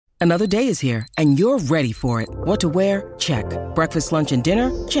Another day is here, and you're ready for it. What to wear? Check. Breakfast, lunch, and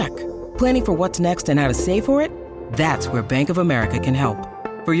dinner? Check. Planning for what's next and how to save for it? That's where Bank of America can help.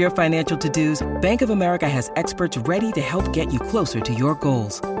 For your financial to-dos, Bank of America has experts ready to help get you closer to your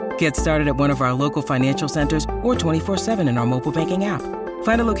goals. Get started at one of our local financial centers or 24/7 in our mobile banking app.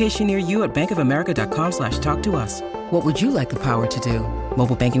 Find a location near you at bankofamerica.com/talktous. What would you like the power to do?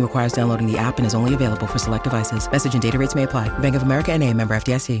 Mobile banking requires downloading the app and is only available for select devices. Message and data rates may apply. Bank of America N.A., member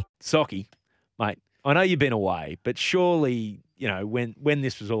FDIC. Socky, mate, I know you've been away, but surely, you know, when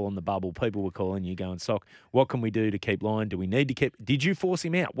this was all on the bubble, people were calling you going, Sock, what can we do to keep Lyon? Do we need to keep... Did you force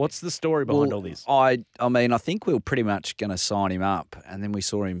him out? What's the story behind all this? I mean, I think we were pretty much going to sign him up, and then we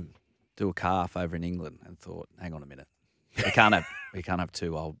saw him do a calf over in England and thought, hang on a minute. We can't have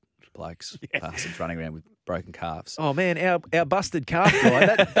two old blokes bastards running around with broken calves. Oh, man, our busted calf guy,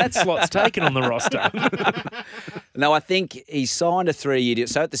 that slot's taken on the roster. No, I think he signed a 3-year deal.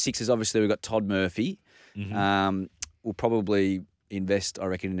 So at the Sixers, obviously, we've got Todd Murphy. Mm-hmm. We'll probably invest, I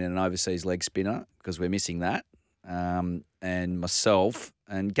reckon, in an overseas leg spinner because we're missing that. And myself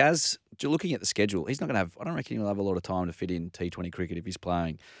and Gaz, looking at the schedule, he's not going to have, I don't reckon he'll have a lot of time to fit in T20 cricket if he's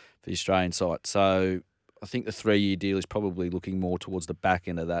playing for the Australian side. So I think the 3-year deal is probably looking more towards the back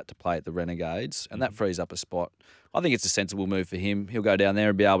end of that to play at the Renegades, and that frees up a spot. I think it's a sensible move for him. He'll go down there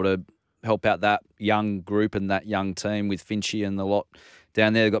and be able to help out that young group and that young team with Finchy and the lot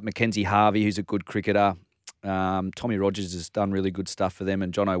down there. They've got Mackenzie Harvey, who's a good cricketer. Tommy Rogers has done really good stuff for them,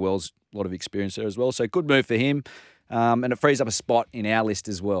 and John O'Well's a lot of experience there as well. So good move for him, and it frees up a spot in our list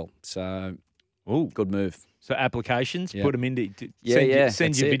as well. So, good move. So applications, put them into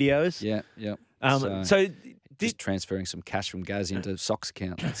send your it. videos. Yeah. So just transferring some cash from Gaz into Sock's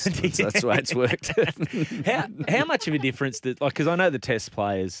account. That's the way it's worked. How much of a difference because I know the Test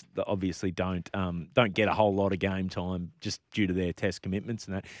players that obviously don't get a whole lot of game time just due to their Test commitments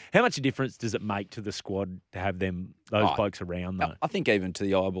and that. How much a difference does it make to the squad to have those blokes around though? I think even to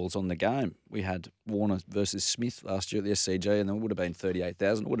the eyeballs on the game, we had Warner versus Smith last year at the SCG, and there would have been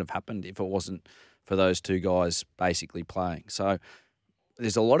 38,000. It wouldn't have happened if it wasn't for those two guys basically playing. So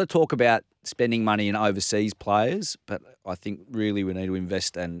there's a lot of talk about spending money in overseas players, but I think really we need to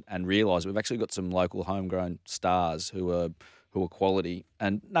invest and realise we've actually got some local homegrown stars who are quality.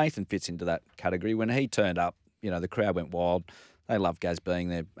 And Nathan fits into that category. When he turned up, the crowd went wild. They love Gaz being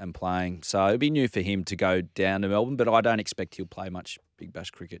there and playing. So it'd be new for him to go down to Melbourne, but I don't expect he'll play much Big Bash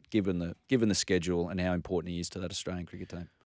cricket given the schedule and how important he is to that Australian cricket team.